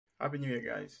Happy New Year,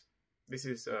 guys. This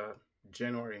is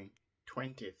January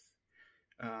 20th.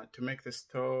 To make the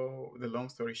long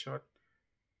story short,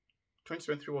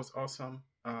 2023 was awesome.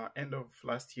 End of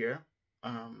last year,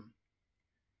 um,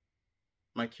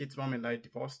 my kid's mom and I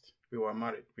divorced. We were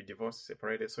married. We divorced,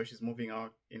 separated. So she's moving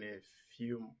out in a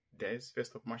few days.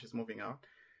 1st of March is moving out.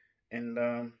 And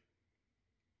I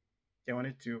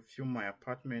wanted to film my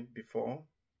apartment before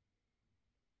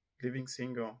living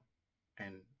single.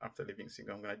 And after living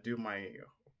single, I'm going to do my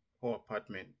whole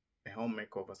apartment, a home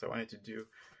makeover. So I wanted to do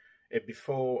a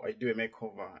before I do a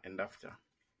makeover and after.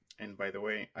 And by the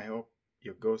way, I hope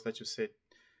your goals that you set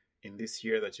in this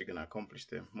year that you're gonna accomplish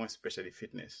them, more especially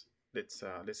fitness. Let's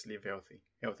live healthy.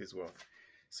 Health is wealth.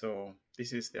 So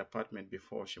this is the apartment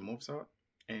before she moves out,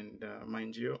 and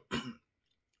mind you,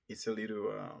 it's a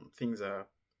little things are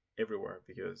everywhere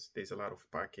because there's a lot of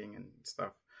parking and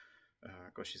stuff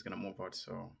because she's gonna move out.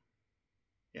 So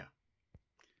yeah.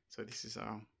 So this is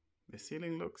how the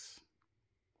ceiling looks.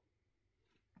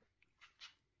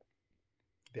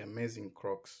 The amazing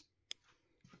Crocs.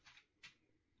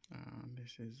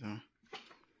 This is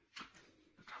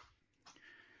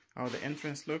how the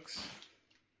entrance looks.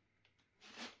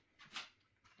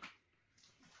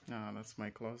 That's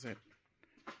my closet.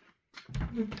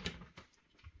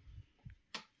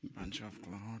 Bunch of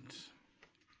clothes.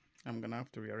 I'm gonna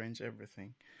have to rearrange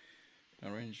everything.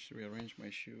 Rearrange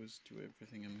my shoes, do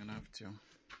everything. I'm gonna have to.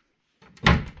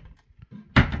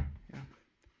 Yeah.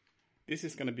 This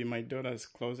is gonna be my daughter's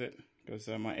closet because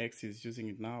my ex is using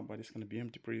it now, but it's gonna be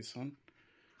empty pretty soon.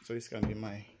 So it's gonna be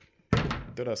my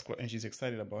daughter's closet, and she's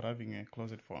excited about having a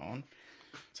closet for her own.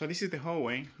 So this is the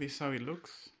hallway. This is how it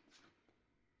looks.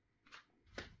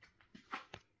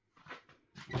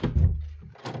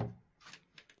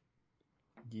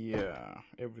 Yeah,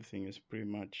 everything is pretty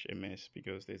much a mess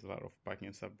because there's a lot of parking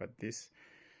and stuff. But this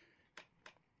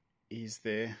is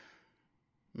the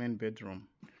main bedroom.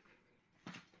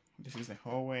 This is the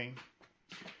hallway,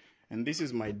 and this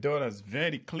is my daughter's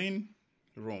very clean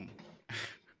room.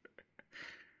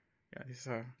 Yeah, this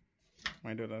is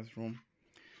my daughter's room.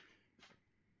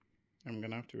 I'm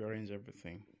gonna have to rearrange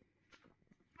everything.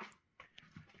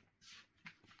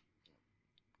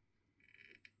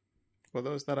 For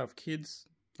those that have kids,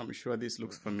 I'm sure this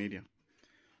looks familiar.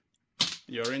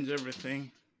 You arrange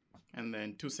everything, and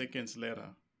then 2 seconds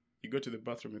later, you go to the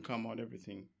bathroom, you come out,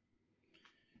 everything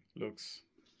looks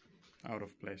out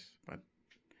of place. But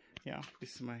yeah,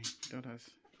 this is my daughter's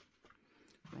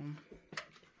room.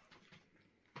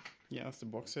 Yeah, that's the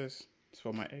boxes. It's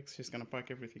for my ex. She's gonna pack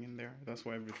everything in there. That's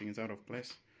why everything is out of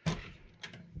place.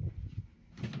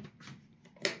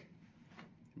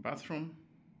 Bathroom.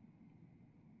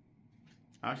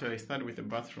 Actually, I started with the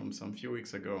bathroom some few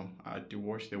weeks ago. I had to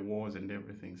wash the walls and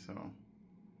everything, so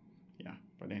yeah.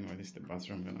 But anyway, this is the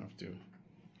bathroom. I'm gonna have to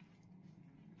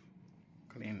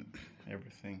clean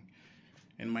everything.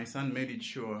 And my son made it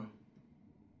sure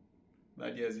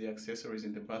that he has the accessories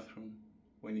in the bathroom.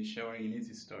 When he's showering, he needs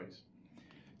his toys.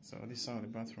 So this is how the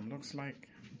bathroom looks like.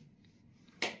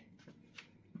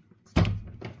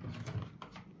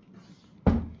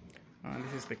 And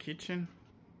this is the kitchen.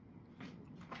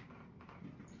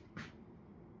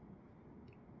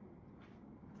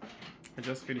 I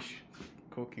just finished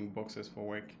cooking boxes for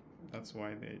work. That's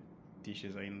why the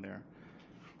dishes are in there.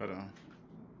 But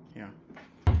yeah,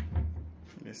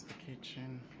 this is the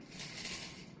kitchen.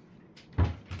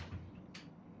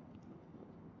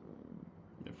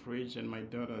 The fridge and my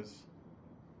daughter's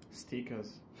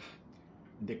stickers,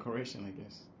 decoration, I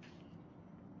guess.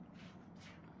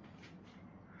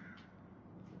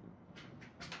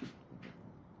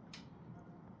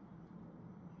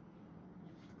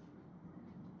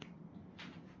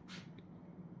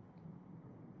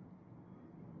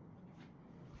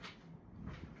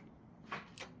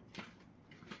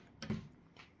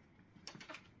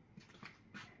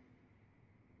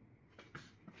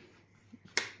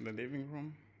 The living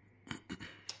room.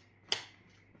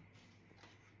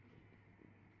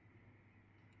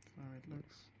 How it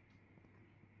looks.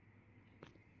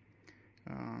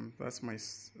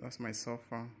 That's my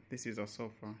sofa. This is a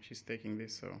sofa. She's taking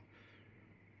this, so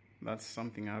that's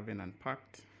something I haven't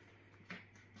unpacked.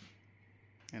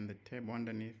 And the table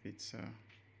underneath, it's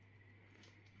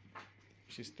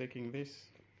she's taking this.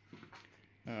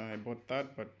 I bought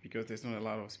that, but because there's not a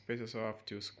lot of space, so I have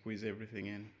to squeeze everything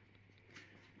in.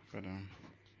 But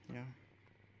yeah,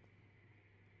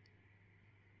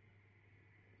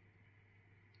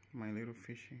 my little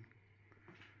fishing.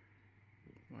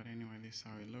 But anyway, this is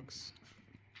how it looks.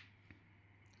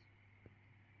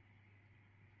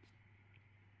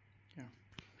 Yeah,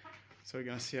 so you're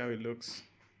gonna see how it looks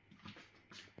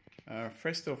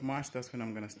 1st of March, that's when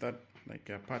I'm gonna start like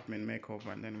apartment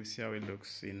makeover, and then we see how it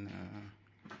looks in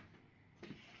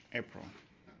April.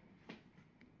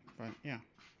 But yeah,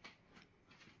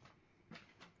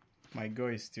 my goal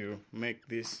is to make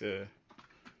this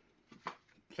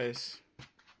place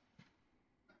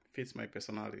fits my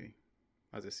personality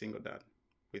as a single dad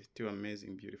with 2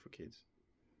 amazing, beautiful kids.